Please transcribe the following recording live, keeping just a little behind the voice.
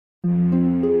Hello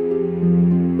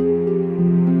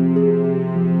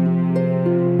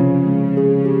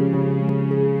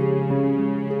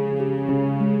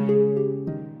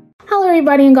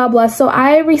everybody and God bless. So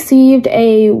I received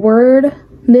a word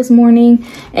this morning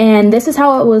and this is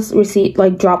how it was received,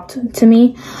 like dropped to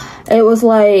me. It was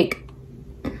like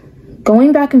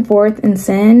going back and forth in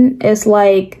sin is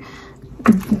like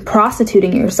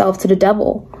prostituting yourself to the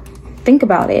devil. Think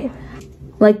about it.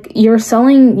 Like you're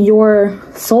selling your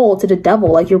soul to the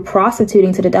devil, like you're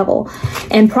prostituting to the devil.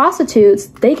 And prostitutes,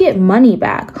 they get money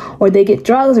back or they get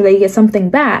drugs or they get something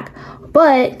back.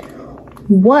 But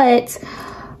what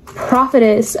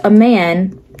profiteth a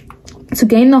man to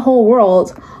gain the whole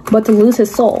world but to lose his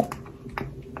soul?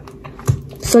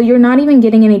 So you're not even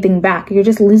getting anything back. You're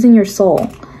just losing your soul.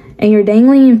 And you're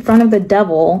dangling in front of the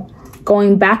devil,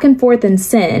 going back and forth in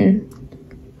sin.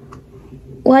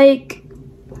 Like,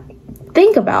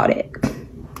 think about it.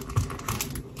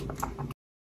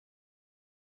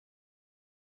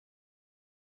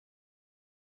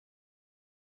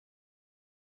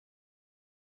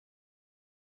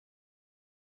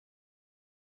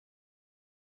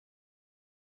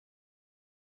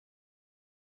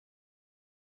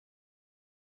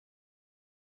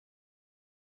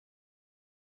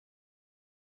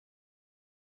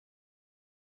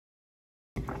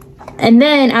 And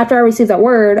then after I received that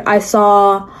word, I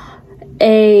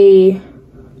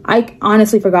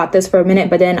honestly forgot this for a minute,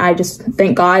 but then I just,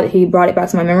 thank God he brought it back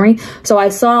to my memory. So I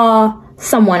saw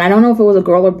someone, I don't know if it was a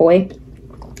girl or boy,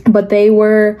 but they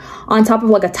were on top of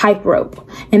like a tightrope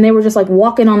and they were just like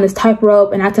walking on this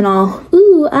tightrope and acting all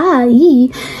ooh, ah,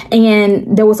 ee.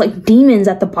 And there was like demons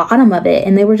at the bottom of it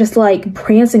and they were just like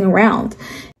prancing around.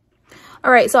 All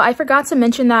right, so I forgot to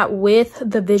mention that with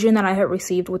the vision that I had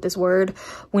received with this word,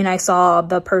 when I saw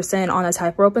the person on a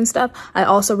tightrope and stuff, I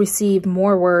also received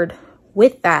more word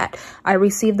with that. I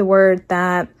received the word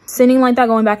that sinning like that,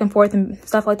 going back and forth and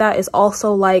stuff like that, is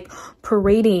also like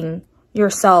parading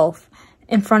yourself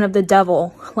in front of the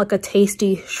devil like a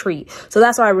tasty treat. So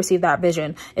that's why I received that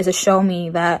vision, is to show me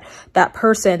that that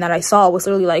person that I saw was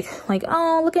literally like,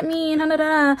 oh, look at me, and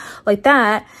like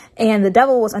that. And the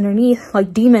devil was underneath,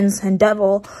 like demons and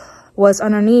devil was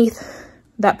underneath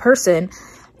that person.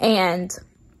 And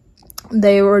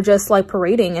they were just like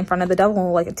parading in front of the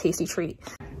devil like a tasty treat.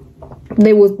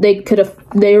 They were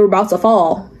about to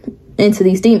fall into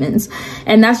these demons.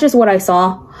 And that's just what I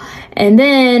saw. And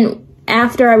then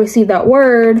after I received that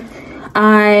word,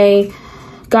 I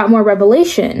got more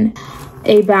revelation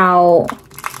about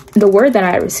the word that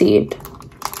I received.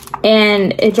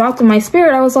 And it dropped in my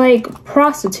spirit. I was like,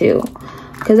 prostitute.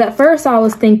 Because at first I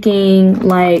was thinking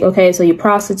like, okay, so you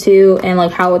prostitute and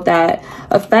like, how would that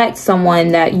affect someone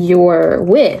that you're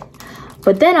with?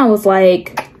 But then I was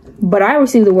like, but I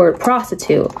received the word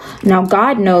prostitute. Now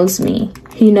God knows me.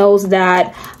 He knows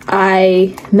that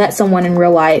I met someone in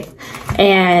real life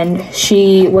and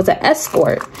she was an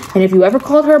escort. And if you ever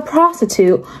called her a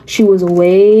prostitute, she was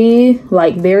way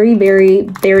like very, very,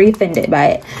 very offended by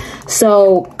it.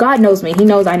 So God knows me. He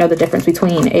knows I know the difference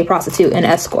between a prostitute and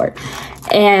escort.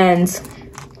 And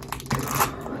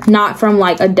not from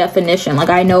like a definition. Like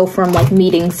I know from like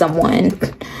meeting someone.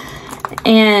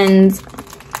 And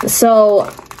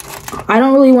so I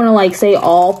don't really want to like say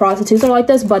all prostitutes are like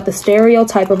this, but the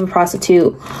stereotype of a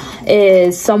prostitute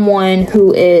is someone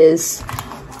who is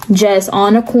just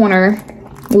on a corner,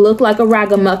 look like a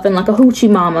ragamuffin, like a hoochie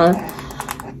mama,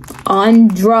 on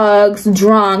drugs,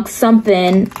 drunk,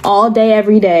 something all day,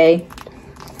 every day,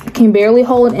 can barely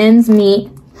hold ends meet,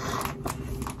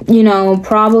 you know,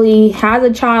 probably has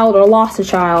a child or lost a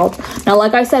child. Now,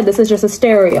 like I said, this is just a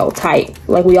stereotype.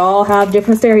 Like we all have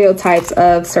different stereotypes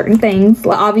of certain things.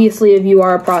 Like, obviously, if you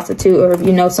are a prostitute or if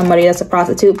you know somebody that's a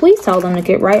prostitute, please tell them to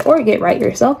get right or get right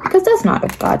yourself, because that's not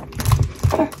of God.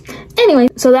 Anyway,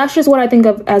 so that's just what I think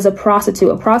of as a prostitute.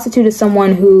 A prostitute is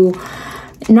someone who,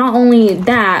 not only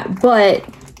that, but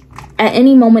at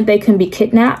any moment they can be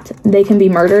kidnapped, they can be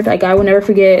murdered. Like I will never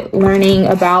forget learning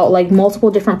about like multiple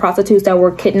different prostitutes that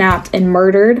were kidnapped and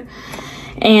murdered,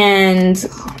 and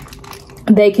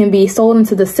they can be sold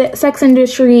into the sex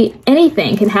industry.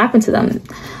 Anything can happen to them,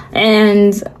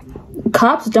 and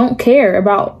cops don't care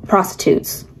about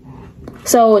prostitutes.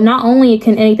 So not only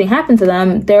can anything happen to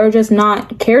them, they're just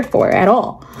not cared for at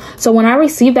all. So when I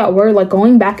received that word, like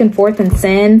going back and forth in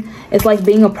sin, it's like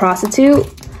being a prostitute.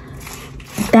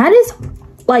 That is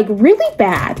like really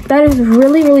bad. That is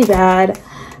really, really bad,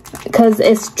 because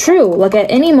it's true. Like at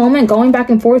any moment going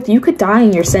back and forth, you could die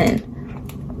in your sin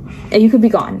and you could be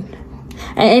gone.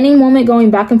 At any moment going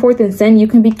back and forth in sin, you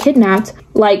can be kidnapped,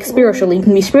 like spiritually. You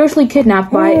can be spiritually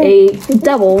kidnapped by a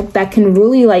devil that can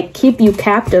really like keep you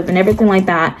captive and everything like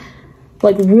that.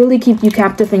 Like really keep you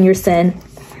captive in your sin,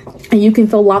 and you can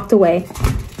feel locked away.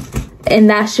 And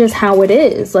that's just how it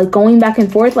is. Like going back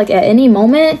and forth, like at any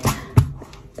moment,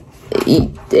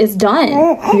 it's done.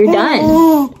 You're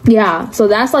done. Yeah. So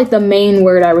that's like the main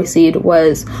word I received,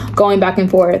 was going back and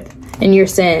forth in your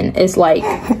sin is like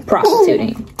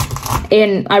prostituting.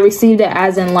 And I received it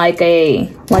as in like a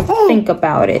think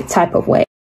about it type of way.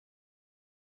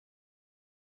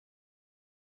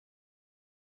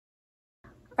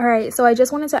 All right, so I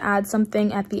just wanted to add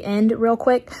something at the end real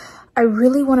quick. I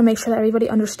really want to make sure that everybody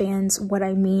understands what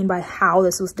I mean by how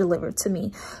this was delivered to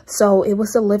me. So it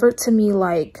was delivered to me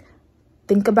like,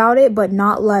 think about it, but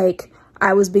not like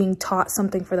I was being taught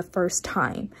something for the first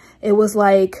time. It was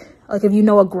like if you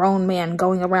know a grown man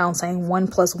going around saying 1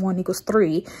 + 1 =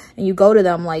 3, and you go to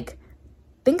them like,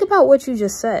 think about what you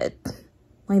just said.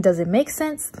 Like, does it make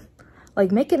sense?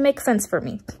 Like, make it make sense for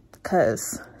me,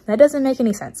 because that doesn't make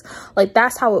any sense. Like,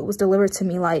 that's how it was delivered to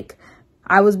me. Like,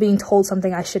 I was being told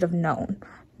something I should have known.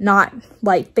 Not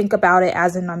like, think about it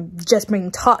as in I'm just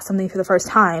being taught something for the first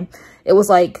time. It was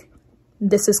like,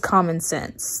 this is common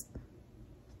sense.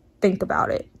 Think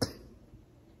about it.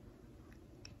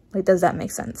 Like, does that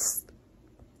make sense?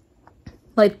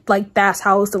 Like that's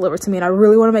how it was delivered to me. And I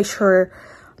really want to make sure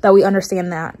that we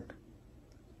understand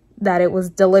that it was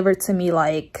delivered to me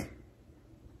like,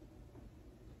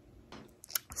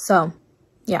 so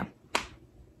yeah.